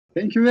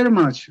Thank you very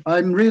much.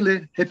 I'm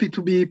really happy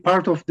to be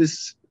part of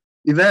this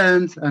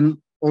event, and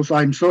also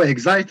I'm so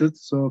excited.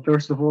 So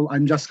first of all,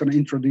 I'm just going to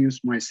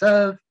introduce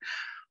myself.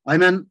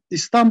 I'm an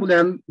Istanbul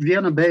and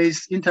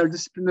Vienna-based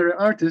interdisciplinary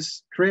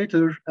artist,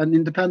 creator, and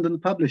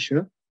independent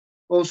publisher.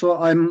 Also,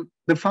 I'm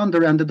the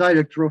founder and the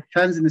director of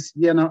Fanzineist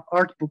Vienna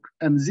Art Book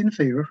and Zine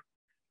Fair,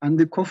 and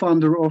the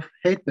co-founder of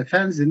Heyt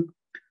Fanzine.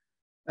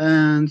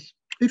 And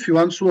if you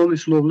want,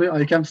 slowly,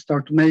 I can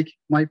start to make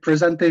my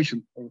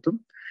presentation for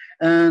them.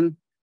 And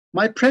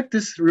my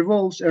practice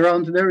revolves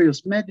around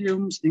various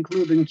mediums,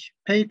 including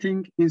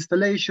painting,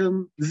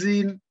 installation,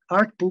 zine,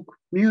 art book,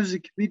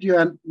 music, video,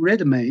 and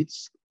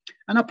ready-mades.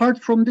 And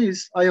apart from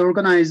this, I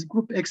organize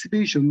group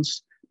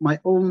exhibitions, my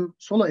own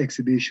solo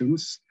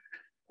exhibitions,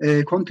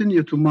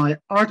 continue to my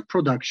art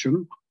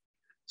production.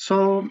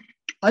 So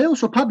I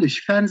also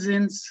publish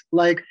fanzines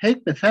like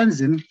Heyt the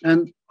Fanzine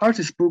and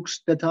artist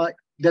books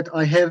that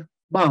I have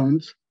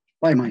bound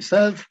by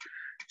myself.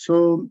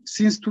 So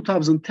since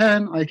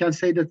 2010, I can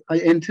say that I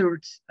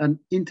entered an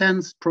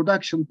intense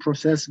production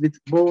process with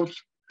both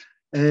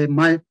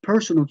my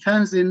personal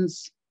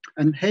fanzines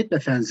and Heyt the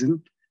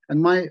Fanzine.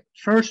 And my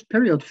first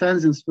period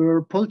fanzines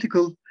were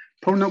political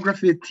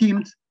pornography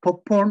themed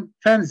pop porn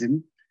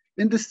fanzine.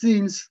 In the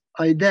scenes,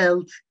 I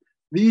dealt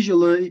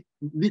visually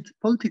with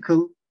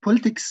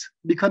politics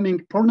becoming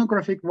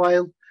pornographic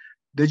while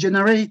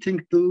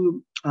degenerating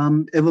to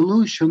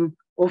evolution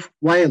of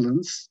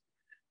violence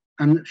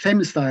and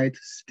femicide,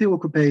 city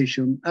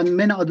occupation, and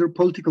many other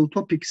political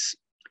topics.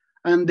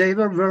 And they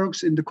were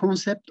works in the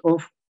concept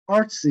of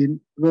art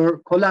scene where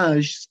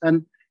collages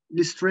and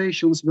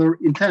illustrations were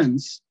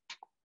intense.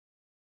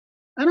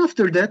 And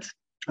after that,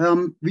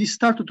 we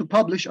started to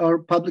publish our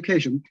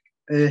publication,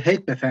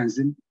 Heyt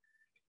Fanzine,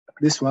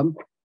 this one.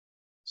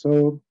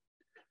 So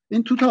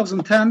in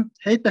 2010,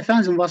 Heyt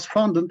Fanzine was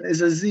founded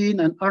as a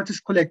zine and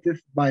artist collective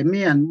by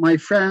me and my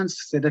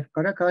friends, Sedef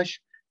Karakaş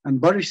and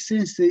Barış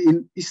Sinsi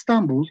in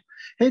Istanbul.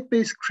 Heyt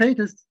is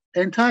created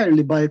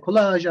entirely by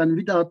collage and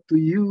without the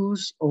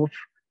use of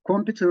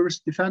computers,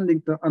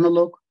 defending the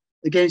analog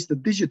against the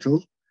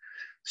digital.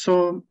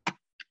 So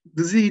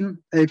the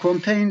zine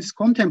contains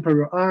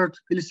contemporary art,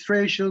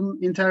 illustration,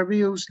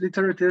 interviews,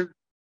 literature,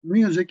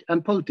 music,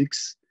 and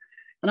politics.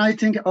 And I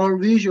think our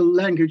visual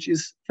language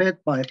is fed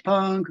by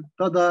punk,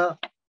 dada,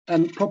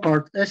 and pop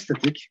art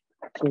aesthetic.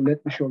 So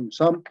let me show you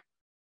some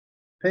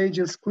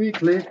pages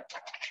quickly.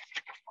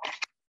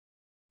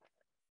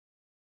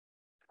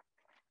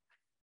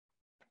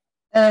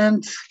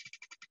 And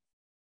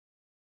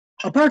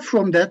apart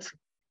from that,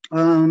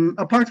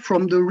 apart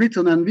from the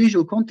written and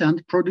visual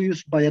content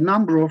produced by a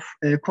number of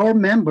core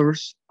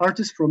members,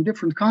 artists from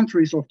different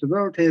countries of the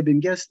world have been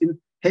guests in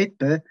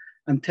Heyt,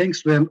 and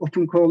thanks to an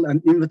open call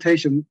and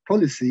invitation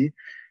policy.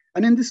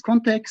 And in this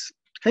context,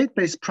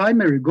 Heyt's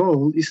primary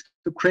goal is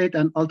to create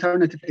an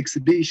alternative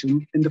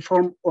exhibition in the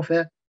form of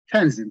a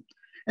fanzine.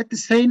 At the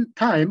same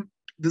time,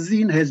 the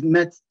zine has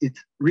met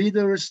its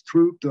readers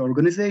through the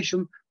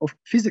organization of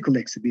physical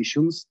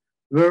exhibitions,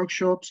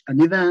 workshops,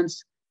 and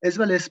events, as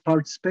well as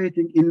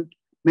participating in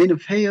many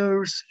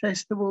fairs,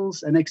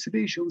 festivals, and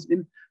exhibitions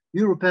in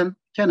Europe and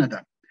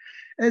Canada.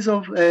 As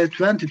of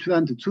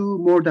 2022,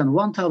 more than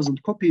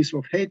 1,000 copies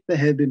of Heyt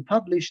have been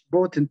published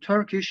both in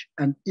Turkish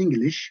and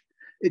English.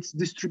 It's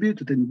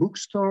distributed in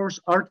bookstores,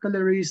 art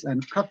galleries,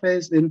 and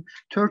cafes in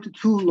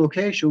 32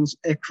 locations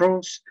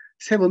across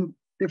 7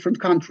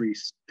 different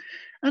countries.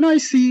 And I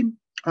see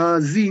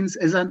zines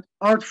as an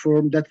art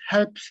form that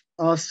helps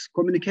us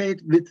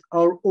communicate with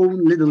our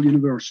own little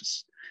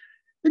universes.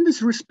 In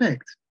this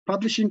respect,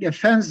 publishing a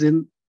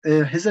fanzine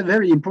has a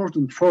very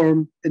important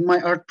form in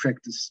my art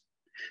practice.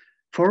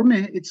 For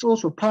me, it's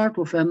also part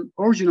of an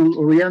original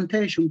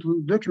orientation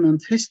to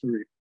document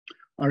history,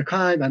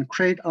 archive, and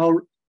create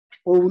our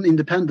own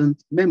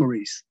independent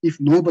memories. If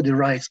nobody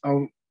writes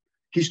our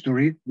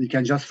history, we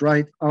can just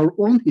write our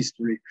own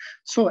history.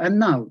 So, and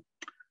now,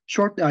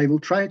 shortly, I will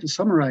try to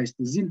summarize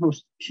the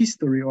zine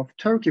history of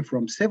Turkey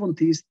from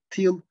 70s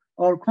till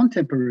our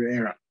contemporary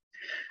era.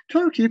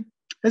 Turkey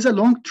has a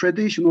long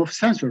tradition of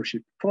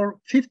censorship. For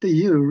 50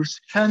 years,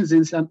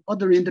 fanzines and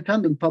other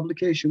independent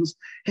publications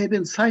have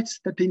been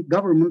sidestepping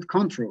government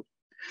control.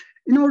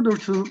 In order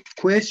to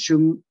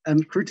question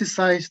and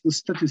criticize the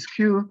status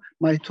quo,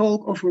 my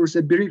talk offers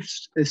a brief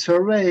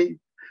survey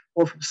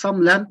of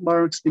some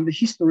landmarks in the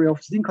history of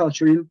zine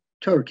culture in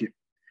Turkey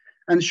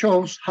and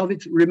shows how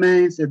it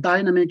remains a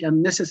dynamic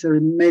and necessary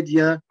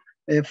media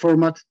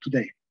format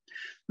today.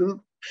 The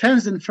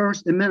fanzine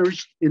first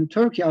emerged in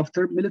Turkey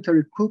after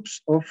military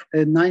coups of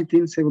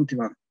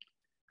 1971.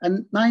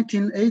 And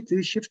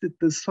 1980 shifted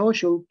the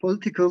social,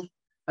 political,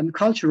 and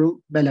cultural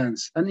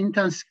balance and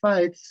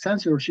intensified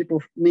censorship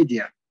of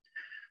media.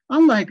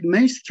 Unlike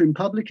mainstream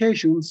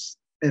publications,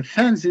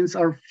 fanzines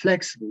are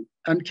flexible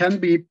and can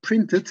be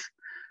printed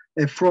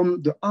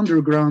from the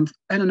underground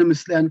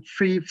anonymously and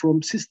free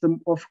from system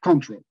of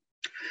control.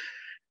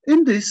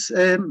 In this,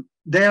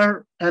 they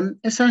are an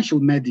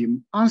essential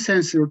medium,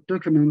 uncensored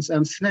documents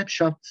and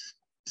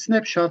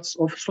snapshots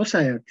of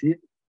society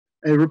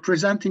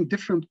representing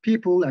different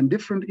people and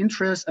different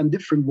interests and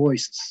different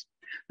voices.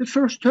 The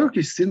first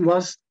Turkish zine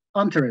was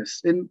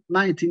Antares in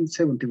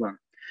 1971.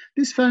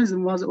 This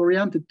fanzine was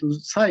oriented to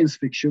science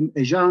fiction,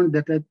 a genre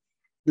that at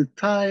the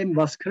time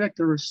was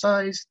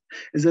characterized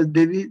as a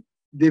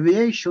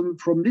deviation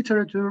from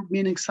literature,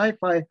 meaning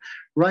sci-fi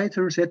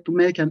writers had to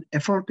make an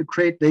effort to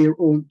create their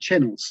own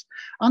channels.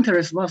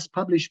 Antares was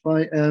published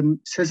by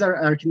Cesar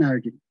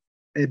Erkin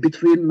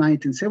between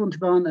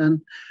 1971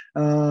 and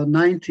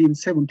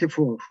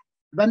 1974.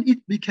 When it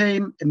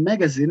became a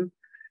magazine,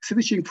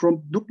 switching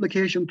from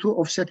duplication to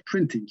offset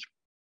printing.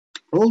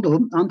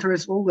 Although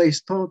Antares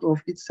always thought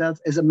of itself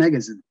as a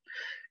magazine.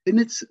 In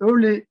its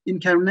early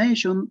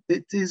incarnation,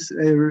 it is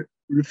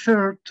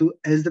referred to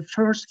as the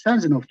first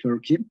fanzine of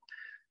Turkey.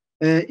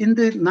 In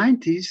the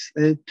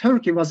 90s,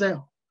 Turkey was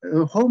a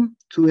home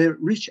to a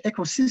rich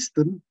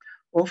ecosystem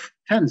of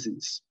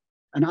fanzines.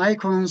 And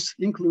icons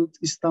include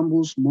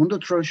Istanbul's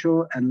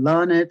Mondotroşo and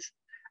Lanet,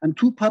 and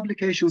two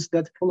publications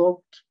that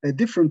followed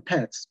different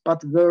paths,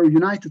 but were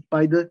united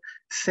by the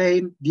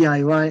same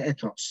DIY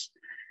ethos.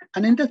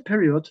 And in that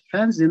period,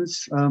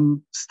 fanzines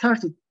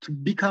started to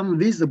become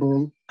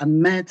visible and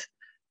met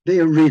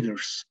their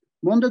readers.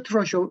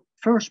 Mondotroşo,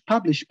 first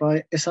published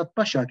by Esat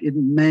Başak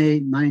in May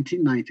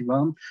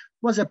 1991,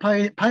 was a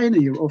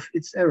pioneer of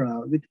its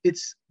era with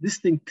its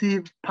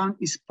distinctive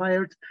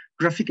punk-inspired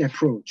graphic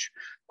approach,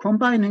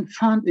 combining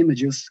fun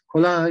images,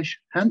 collage,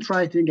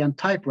 handwriting, and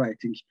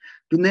typewriting.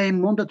 The name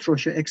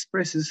Mondotroşo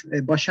expresses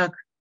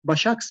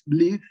Başak's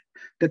belief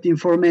that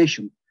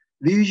information,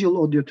 visual,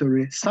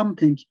 auditory,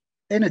 something,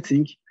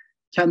 anything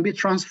can be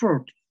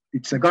transferred.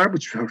 It's a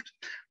garbage word.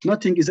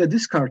 Nothing is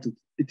discarded.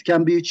 It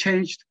can be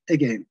changed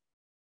again.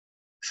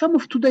 Some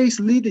of today's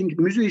leading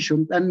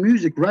musicians and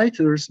music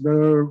writers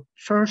were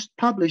first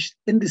published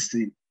in this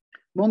scene.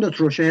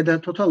 Mondotroşo had a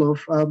total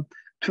of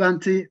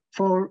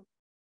 24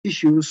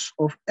 issues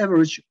of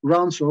average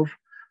rounds of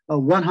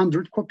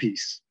 100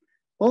 copies.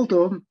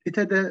 Although it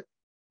had a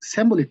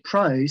symbolic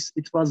price,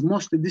 it was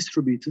mostly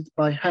distributed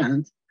by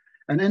hand.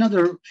 And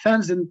another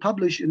fanzine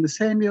published in the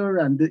same year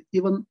and the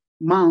even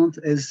month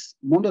as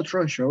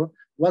Mondotroşo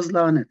was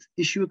Lanet,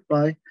 issued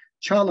by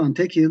Çağlan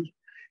Tekil.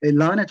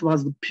 Lanet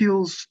was the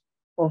pulse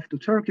of the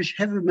Turkish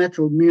heavy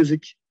metal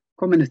music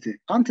community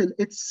until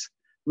its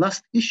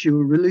last issue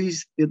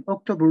released in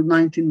October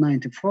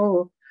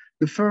 1994.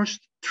 The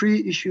first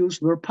 3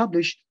 issues were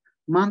published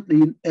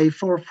monthly in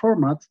A4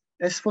 format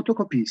as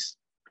photocopies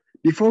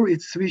before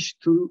it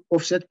switched to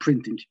offset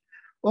printing.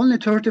 Only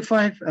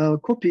 35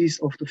 copies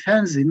of the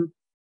fanzine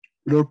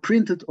were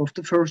printed of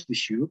the first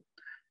issue,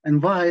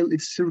 and while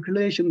its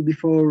circulation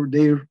before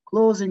their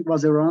closing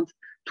was around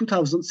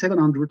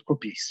 2,700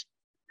 copies.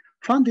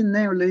 Found in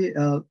nearly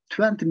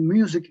 20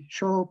 music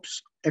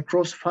shops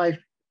across 5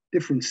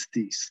 different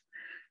cities.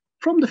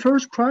 From the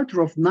first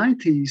quarter of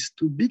 90s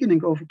to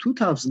beginning of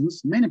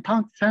 2000s, many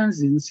punk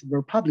fanzines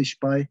were published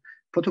by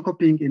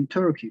photocopying in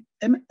Turkey.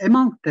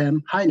 Among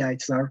them,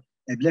 highlights are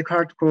A Black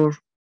Hardcore,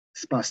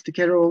 Spastik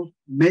Erol,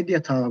 Media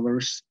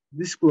Towers,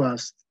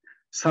 Disguast,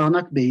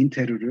 Sağnak Bey'in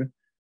Terörü,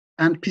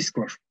 and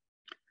Piskor.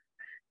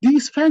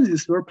 These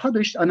fanzines were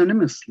published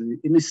anonymously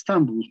in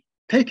Istanbul,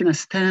 taking a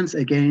stance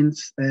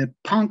against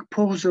punk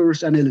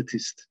posers and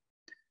elitists,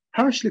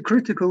 harshly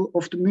critical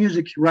of the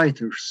music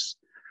writers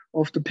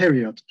of the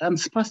period, and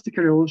Spastik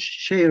Erol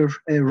share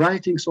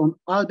writings on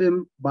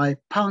albums by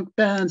punk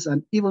bands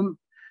and even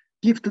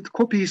gifted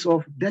copies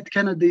of Dead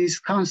Kennedy's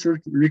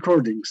concert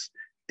recordings.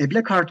 A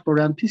Black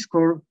Hardcore and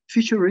Piskor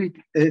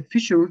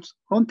featured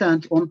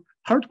content on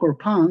hardcore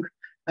punk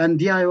and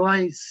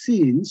DIY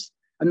scenes,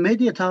 and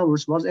Media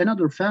Towers was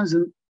another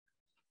fanzine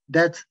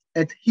that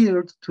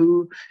adhered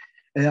to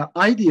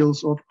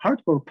ideals of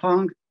hardcore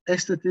punk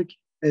aesthetic,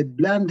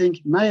 blending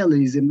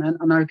nihilism and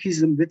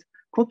anarchism with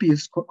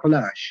copious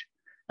collage.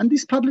 And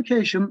this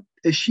publication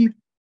achieved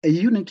a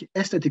unique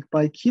aesthetic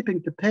by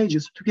keeping the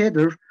pages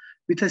together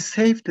with a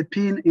safety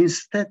pin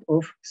instead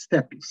of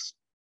staples.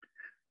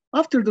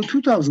 After the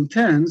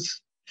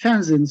 2010s,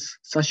 fanzines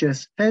such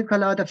as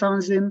Fevkalade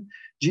Fanzin,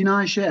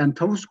 Cinayşe, and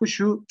Tavus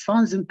Kuşu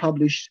fanzine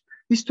published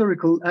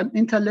historical and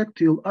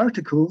intellectual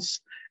articles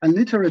and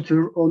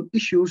literature on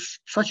issues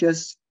such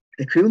as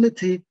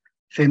equality,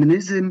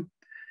 feminism,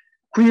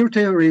 queer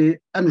theory,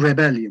 and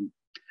rebellion.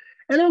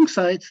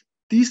 Alongside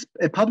these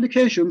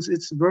publications,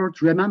 it's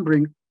worth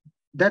remembering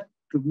that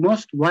the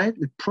most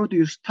widely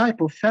produced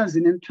type of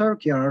fanzine in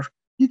Turkey are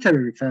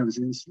literary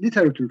fanzines,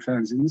 literature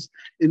fanzines,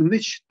 in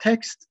which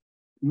text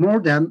more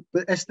than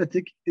the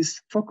aesthetic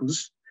is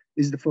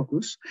the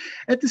focus.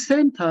 At the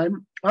same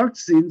time, art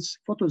zines,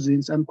 photo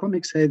zines, and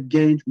comics have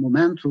gained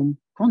momentum.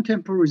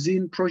 Contemporary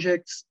zine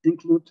projects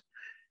include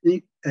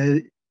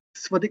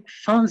Svadik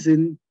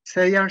Fanzin,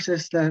 Seyyar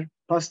Sesler,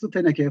 Paslı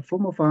Teneke,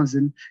 FOMO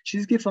Fanzin,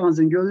 Çizgi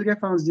Fanzin, Gölge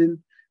Fanzin,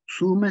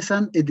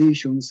 Sumesen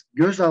Editions,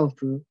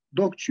 Gözaltı,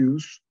 Dog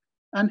Chews,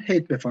 and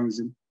Heyt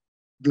Fanzin,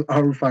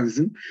 our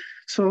fanzine.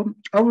 So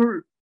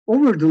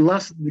over the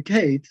last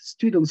decade,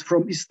 students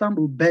from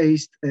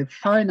Istanbul-based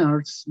fine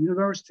arts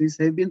universities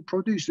have been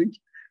producing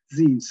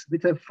zines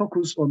with a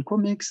focus on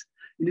comics,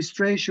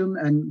 illustration,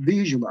 and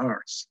visual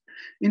arts.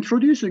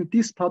 Introducing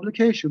this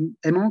publication,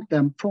 among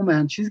them Foma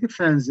and Çizgi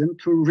Fanzine,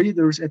 to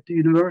readers at the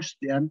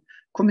university and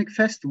comic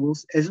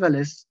festivals as well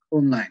as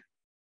online.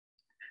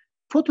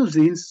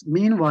 Photozines,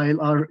 meanwhile,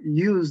 are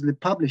usually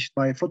published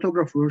by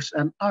photographers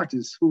and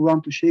artists who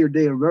want to share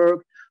their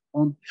work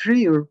on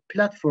freer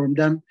platform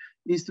than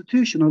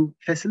institutional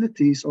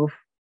facilities of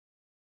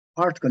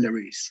art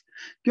galleries.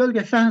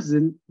 Gölge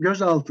Fanzine,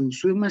 Gözaltı,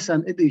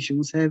 Sürmesen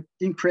editions have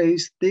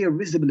increased their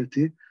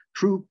visibility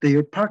through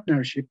their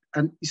partnership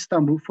and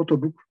Istanbul Photo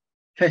Book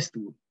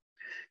Festival.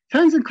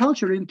 Fanzine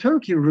culture in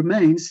Turkey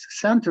remains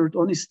centered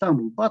on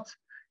Istanbul, but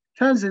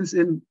fanzines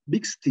in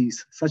big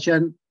cities such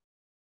as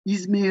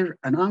Izmir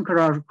and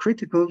Ankara are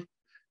critical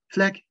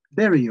flag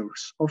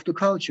barriers of the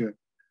culture.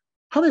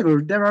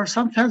 However, there are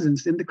some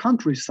fanzines in the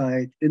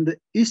countryside in the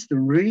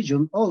eastern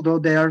region, although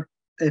they are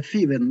a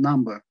few in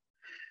number.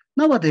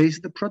 Nowadays,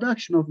 the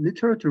production of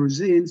literary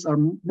zines are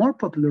more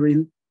popular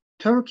in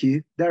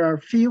Turkey. There are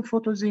few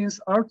photozines,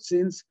 art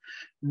zines,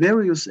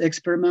 various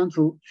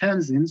experimental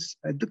fanzines.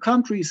 The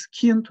country is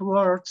keen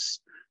towards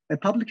a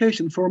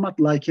publication format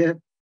like a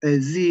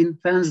zine,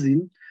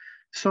 fanzine.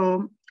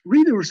 So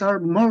readers are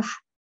more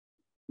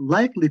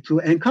likely to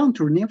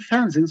encounter new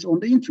fanzines on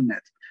the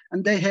internet,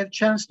 and they have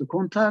chance to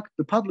contact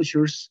the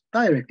publishers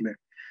directly.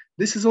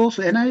 This is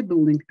also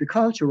enabling the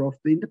culture of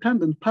the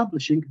independent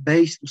publishing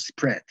base to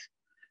spread.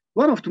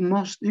 One of the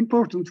most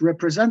important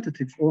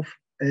representatives of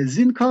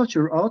zine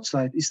culture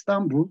outside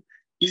Istanbul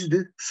is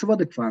the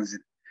Sıvadık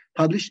Fanzine,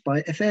 published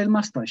by Efe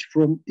Elmastaş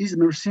from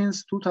Izmir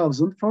since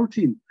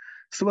 2014.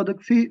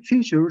 Sıvadık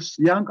features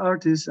young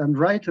artists and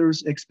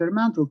writers'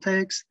 experimental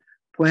takes,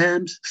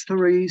 poems,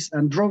 stories,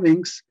 and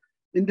drawings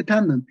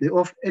independently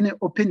of any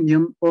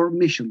opinion or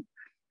mission.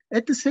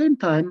 At the same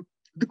time,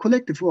 the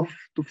collective of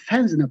the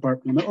Fanzine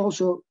Apartmanı,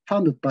 also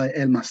founded by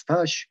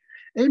Elmastaş,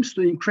 aims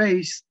to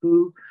increase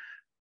the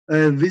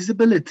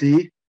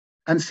visibility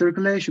and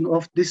circulation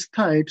of these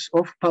types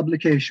of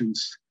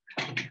publications.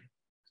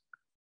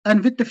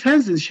 And with the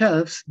fanzine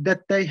shelves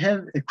that they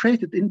have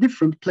created in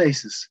different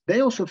places,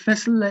 they also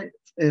facilitate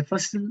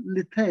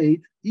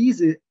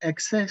easy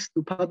access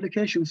to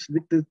publications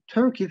with the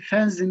Turkey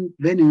Fanzine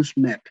Venues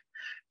map,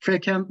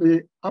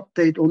 frequently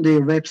update on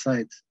their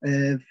website,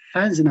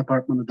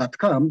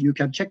 fanzineapartmanı.com. You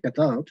can check that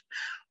out.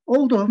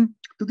 Although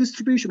the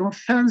distribution of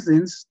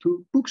fanzines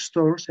to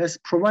bookstores has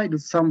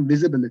provided some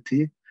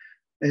visibility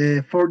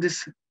for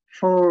this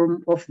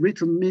form of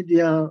written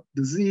media,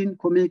 the zine,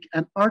 comic,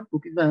 and art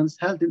book events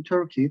held in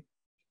Turkey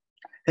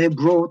have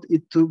brought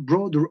it to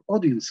broader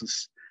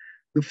audiences.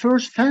 The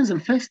first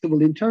Fanzine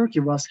festival in Turkey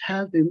was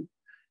held in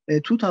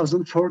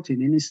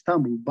 2014 in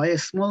Istanbul by a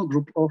small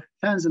group of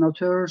fanzine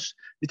authors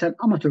with an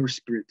amateur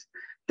spirit.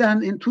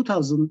 Then in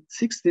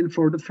 2016,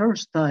 for the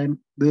first time,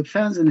 the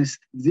Fanzineist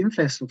Zine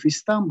Fest of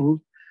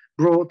Istanbul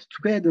brought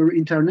together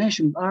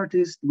international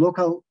artists,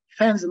 local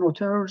fanzine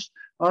authors,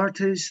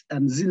 artists,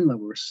 and zine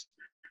lovers.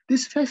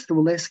 This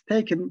festival has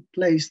taken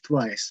place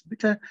twice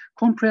with a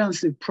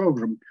comprehensive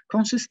program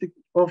consisting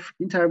of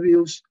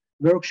interviews,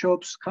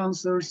 workshops,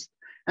 concerts,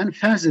 and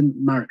fanzine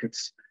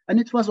markets. And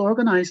it was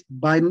organized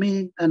by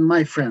me and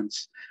my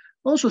friends.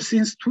 Also,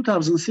 since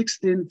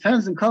 2016,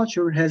 fanzine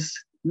culture has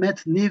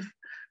met new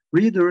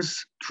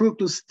readers through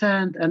the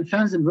stand and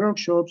fanzine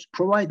workshops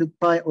provided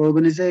by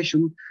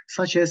organizations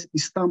such as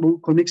Istanbul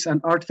Comics and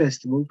Art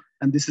Festival,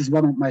 and this is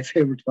one of my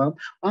favorite ones,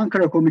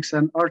 Ankara Comics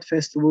and Art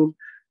Festival,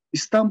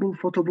 Istanbul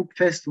Photo Book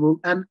Festival,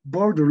 and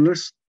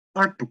Borderless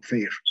Art Book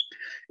Fair.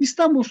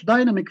 Istanbul's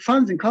dynamic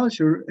fanzine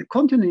culture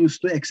continues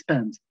to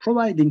expand,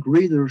 providing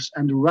readers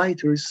and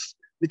writers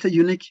with a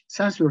unique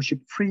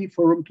censorship-free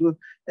forum to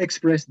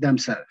express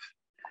themselves.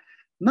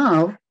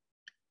 Now,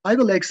 I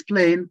will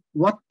explain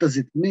what does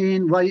it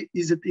mean, why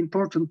is it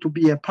important to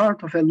be a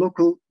part of a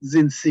local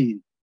zine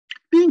scene.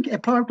 Being a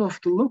part of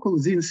the local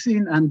zine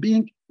scene and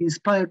being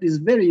inspired is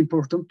very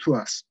important to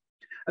us.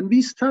 And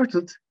we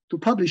started to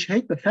publish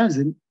Heyt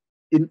Fanzine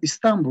in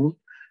Istanbul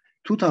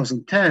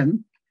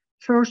 2010.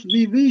 First,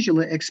 we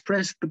visually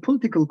expressed the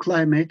political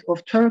climate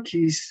of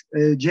Turkey's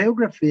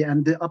geography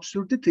and the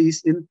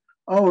absurdities in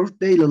our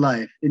daily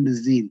life in the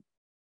zine.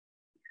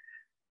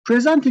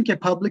 Presenting a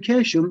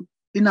publication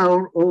in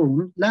our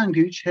own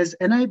language has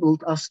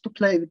enabled us to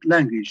play with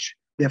language.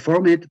 The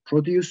format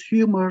produce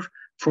humor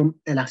from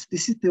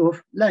elasticity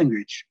of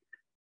language.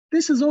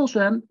 This is also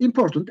an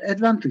important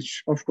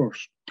advantage, of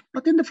course.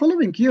 But in the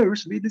following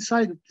years, we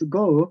decided to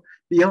go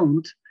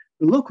beyond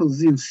the local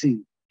zine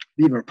scene.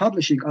 We were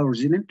publishing our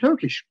zine in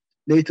Turkish.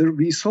 Later,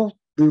 we solved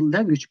the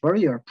language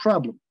barrier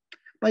problem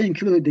by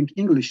including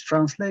English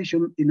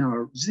translation in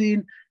our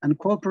zine and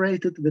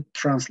cooperated with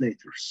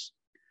translators.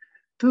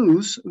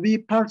 Thus, we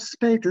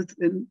participated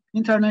in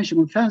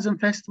international fanzine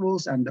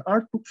festivals and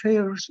art book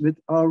fairs with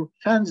our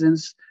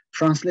fanzines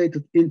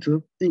translated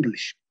into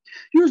English.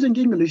 Using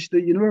English, the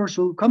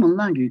universal common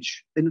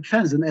language in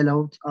fanzine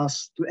allowed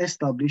us to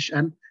establish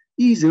an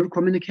easier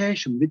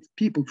communication with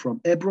people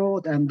from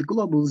abroad and the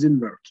global zine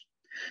world.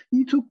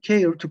 We took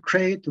care to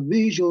create the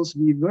visuals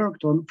we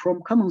worked on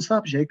from common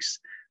subjects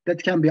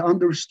that can be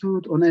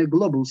understood on a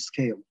global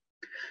scale.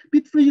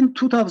 Between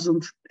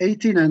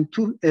 2018 and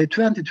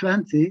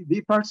 2020,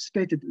 we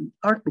participated in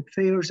art book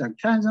fairs and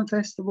fanzine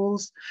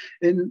festivals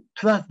in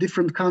 12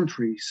 different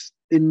countries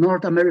in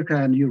North America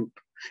and Europe.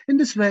 In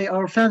this way,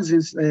 our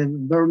fanzines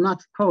were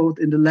not caught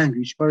in the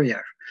language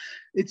barrier.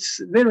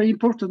 It's very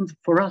important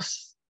for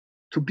us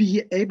to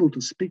be able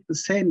to speak the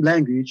same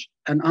language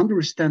and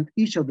understand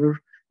each other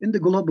in the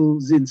global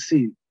zine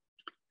scene.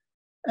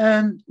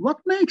 And what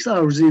makes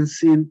our zine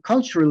scene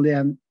culturally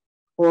and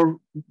or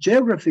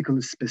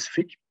geographically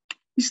specific?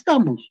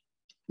 Istanbul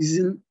is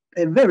in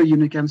a very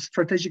unique and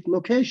strategic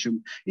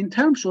location in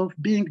terms of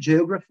being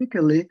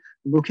geographically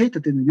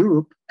located in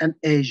Europe and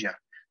Asia.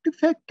 The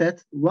fact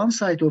that one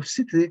side of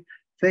city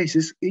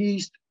faces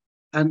east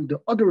and the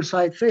other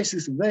side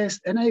faces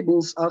west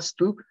enables us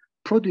to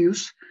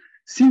produce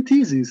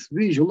synthesis,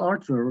 visual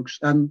artworks,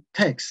 and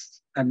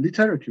texts and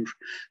literature.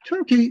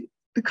 Turkey,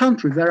 the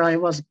country where I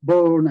was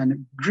born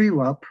and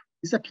grew up,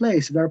 is a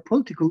place where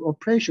political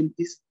oppression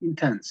is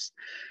intense.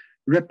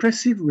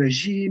 Repressive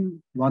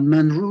regime,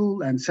 one-man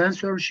rule, and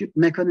censorship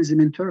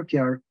mechanism in Turkey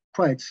are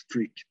quite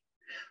strict.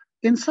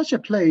 In such a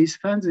place,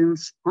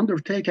 fanzines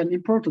undertake an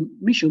important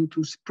mission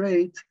to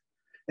spread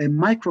a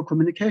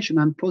micro-communication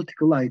and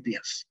political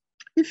ideas.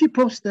 If you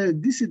post a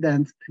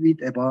dissident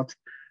tweet about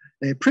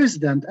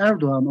President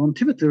Erdogan on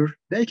Twitter,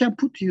 they can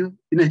put you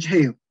in a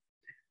jail.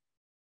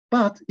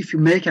 But if you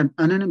make an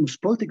anonymous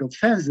political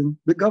fanzine,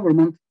 the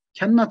government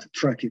cannot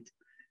track it.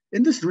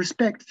 In this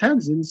respect,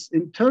 fanzines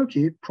in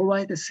Turkey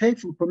provide a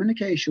safer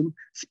communication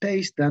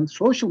space than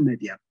social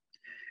media.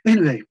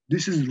 Anyway,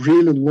 this is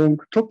really long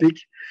topic.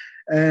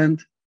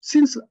 And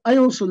since I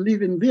also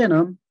live in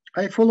Vienna,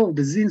 I follow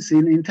the zine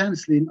scene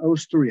intensely in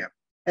Austria,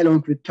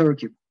 along with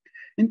Turkey.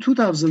 In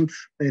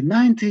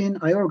 2019,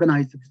 I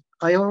organized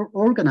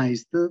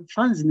the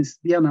Fanzineist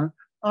Vienna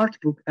art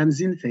book and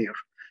zine fair.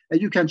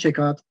 You can check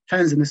out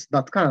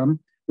fanzineist.com.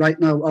 Right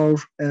now, our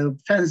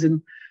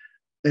fanzine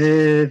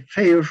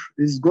fair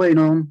is going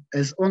on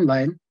as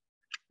online.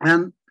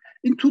 And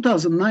in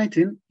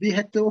 2019, we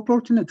had the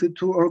opportunity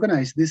to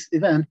organize this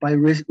event by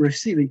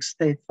receiving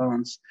state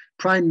funds,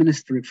 prime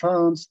ministry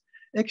funds.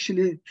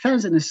 Actually,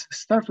 Fanzineist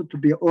started to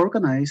be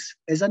organized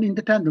as an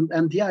independent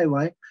and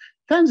DIY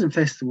Fanzine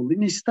festival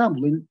in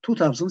Istanbul in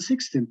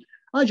 2016.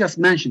 I just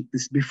mentioned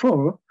this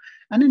before.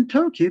 And in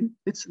Turkey,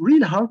 it's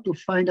really hard to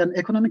find an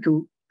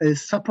economical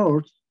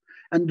support.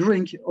 And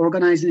during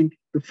organizing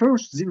the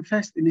first Zine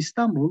Fest in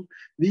Istanbul,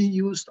 we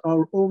used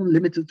our own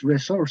limited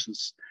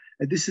resources.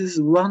 This is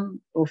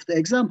one of the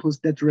examples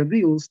that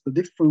reveals the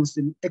difference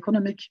in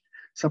economic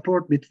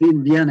support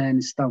between Vienna and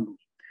Istanbul.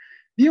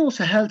 We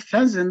also held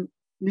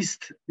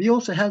Fanzineist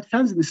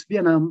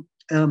Vienna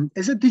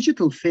as a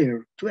digital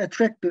fair to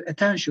attract the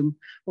attention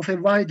of a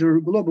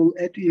wider global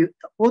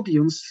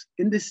audience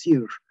in this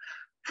year.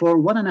 For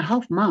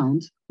 1.5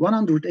 months,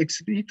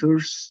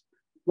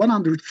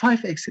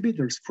 105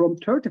 exhibitors from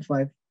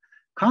 35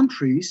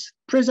 countries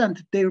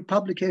presented their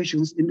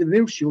publications in the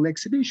virtual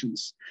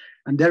exhibitions.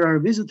 And there are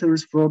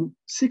visitors from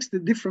 60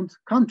 different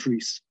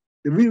countries.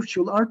 The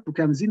virtual art book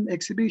and zine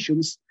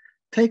exhibitions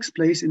takes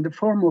place in the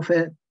form of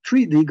a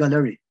 3D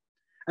gallery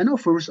and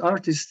offers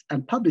artists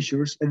and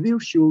publishers a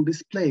virtual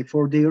display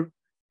for their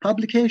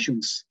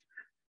publications.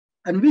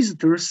 And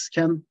visitors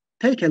can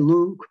take a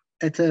look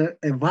at a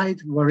wide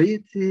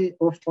variety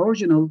of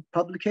original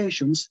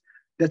publications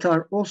that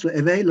are also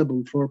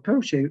available for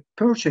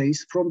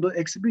purchase from the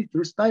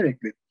exhibitors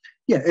directly.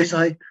 Yeah, as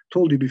I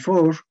told you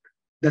before,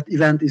 that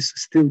event is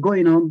still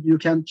going on. You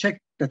can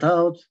check that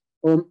out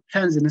on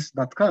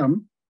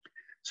fanzineist.com.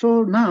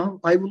 So now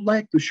I would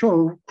like to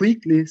show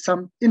quickly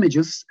some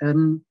images,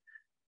 and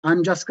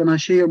I'm just gonna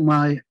share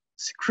my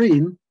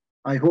screen.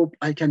 I hope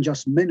I can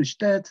just manage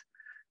that.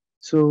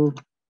 So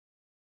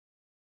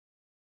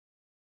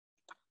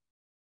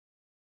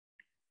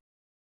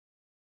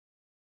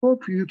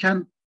hope you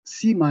can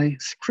see my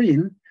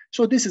screen.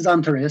 So this is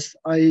Antares.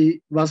 I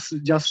was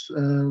just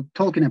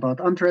talking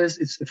about Antares.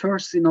 It's the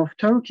first zine of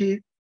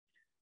Turkey.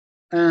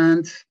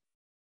 And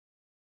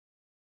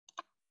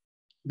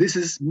this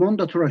is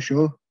Monda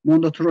Troşo.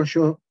 Monda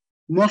Troşo,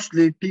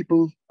 mostly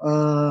people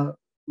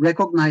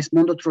recognize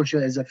Monda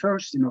Troşo as the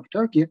first zine of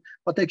Turkey,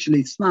 but actually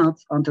it's not.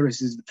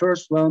 Antares is the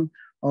first one,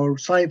 our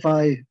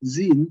sci-fi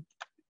zine.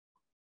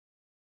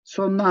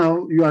 So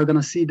now you are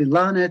gonna see the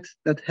Lanet,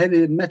 that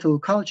heavy metal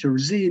culture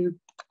zine.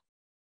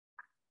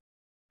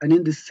 And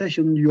in this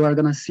session, you are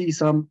gonna see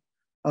some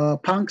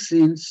punk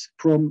scenes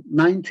from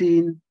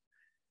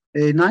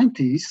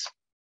 1990s.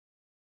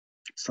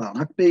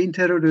 Sağanak Beyin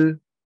Terörü,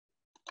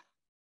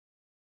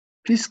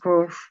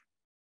 Piskor,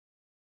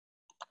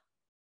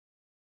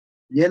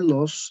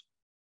 Yellows.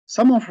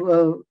 Some of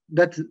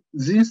that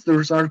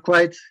zinesters are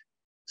quite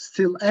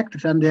still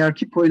active, and they are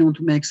keep going on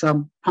to make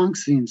some punk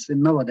scenes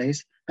in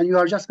nowadays. And you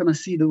are just gonna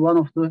see the one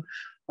of the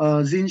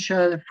zine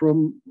shelf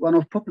from one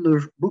of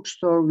popular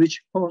bookstore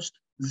which host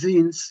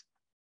zines.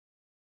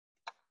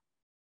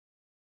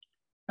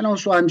 And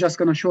also I'm just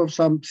gonna show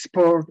some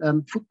sport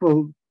and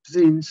football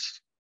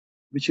zines,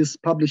 which is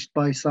published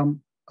by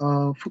some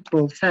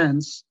football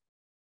fans.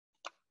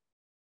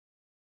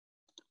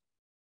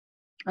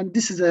 And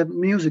this is a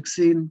music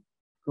scene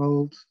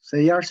called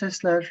Seyyar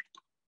Sesler.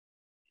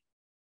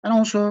 And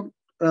also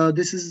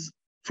this is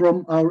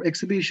from our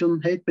exhibition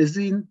Heyt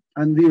Zine,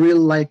 and we really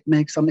like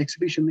make some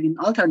exhibition in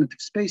alternative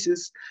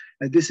spaces.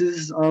 This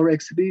is our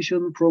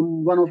exhibition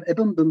from one of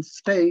abundant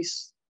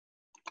space,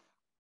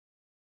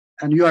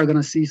 and you are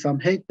gonna see some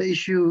Heyt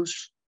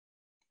issues.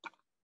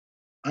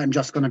 I'm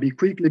just gonna be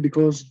quickly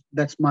because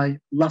that's my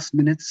last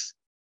minutes.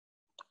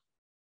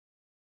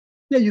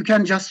 Yeah, you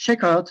can just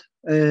check out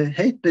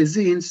Heyt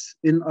Zines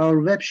in our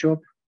web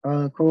shop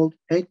called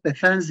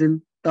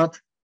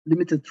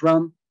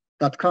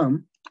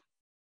heytfanzine.limitedrun.com.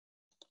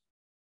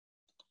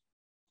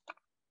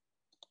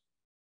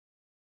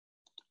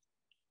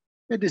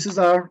 Yeah, this is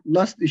our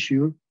last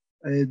issue,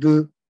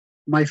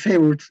 my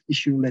favorite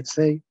issue, let's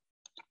say.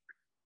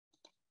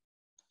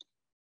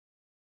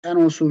 And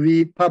also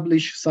we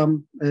publish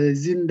some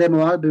zine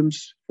demo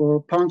albums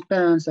for punk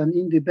bands and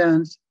indie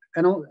bands.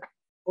 And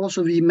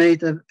also we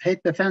made a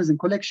Heyt Fanzine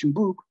collection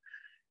book.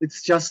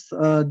 It's just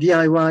a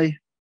DIY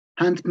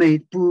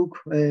handmade book,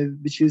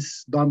 which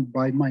is done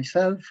by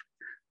myself.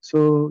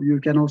 So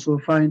you can also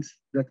find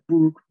that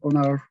book on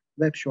our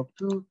web shop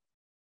too.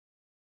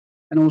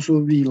 And also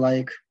we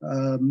like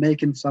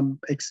making some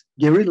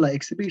guerrilla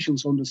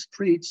exhibitions on the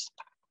streets,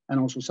 and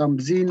also some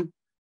zine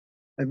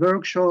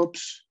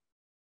workshops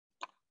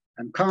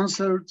and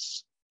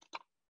concerts.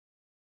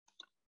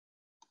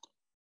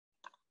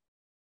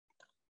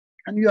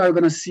 And you are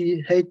gonna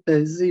see Heyt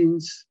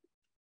zines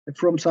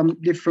from some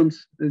different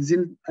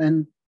zine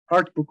and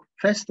art book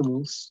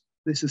festivals.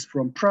 This is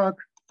from Prague.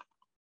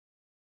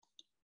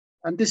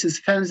 And this is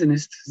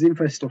Fanzineist, Zine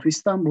Fest of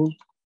Istanbul.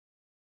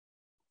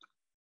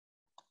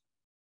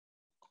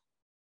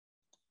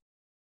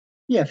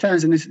 Yeah,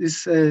 Fanzine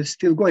is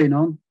still going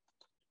on.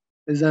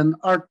 There's an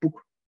art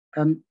book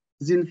and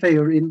zine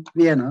fair in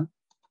Vienna.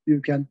 You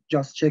can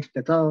just check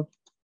that out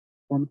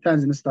on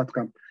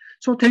fanzineist.com.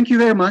 So thank you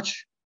very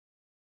much.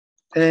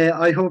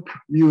 I hope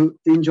you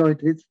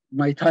enjoyed it.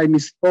 My time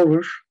is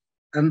over,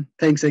 and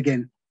thanks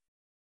again.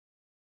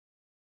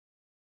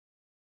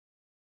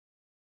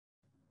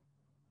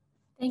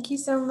 Thank you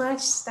so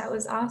much. That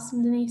was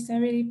awesome, Denise. I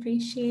really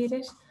appreciate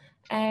it.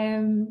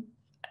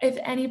 If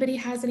anybody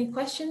has any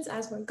questions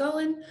as we're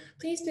going,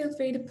 please feel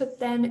free to put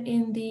them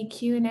in the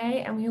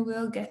Q&A and we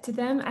will get to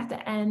them at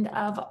the end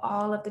of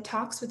all of the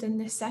talks within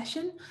this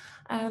session.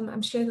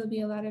 I'm sure there'll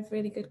be a lot of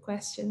really good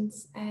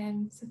questions.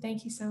 So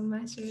thank you so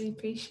much. I really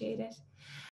appreciate it.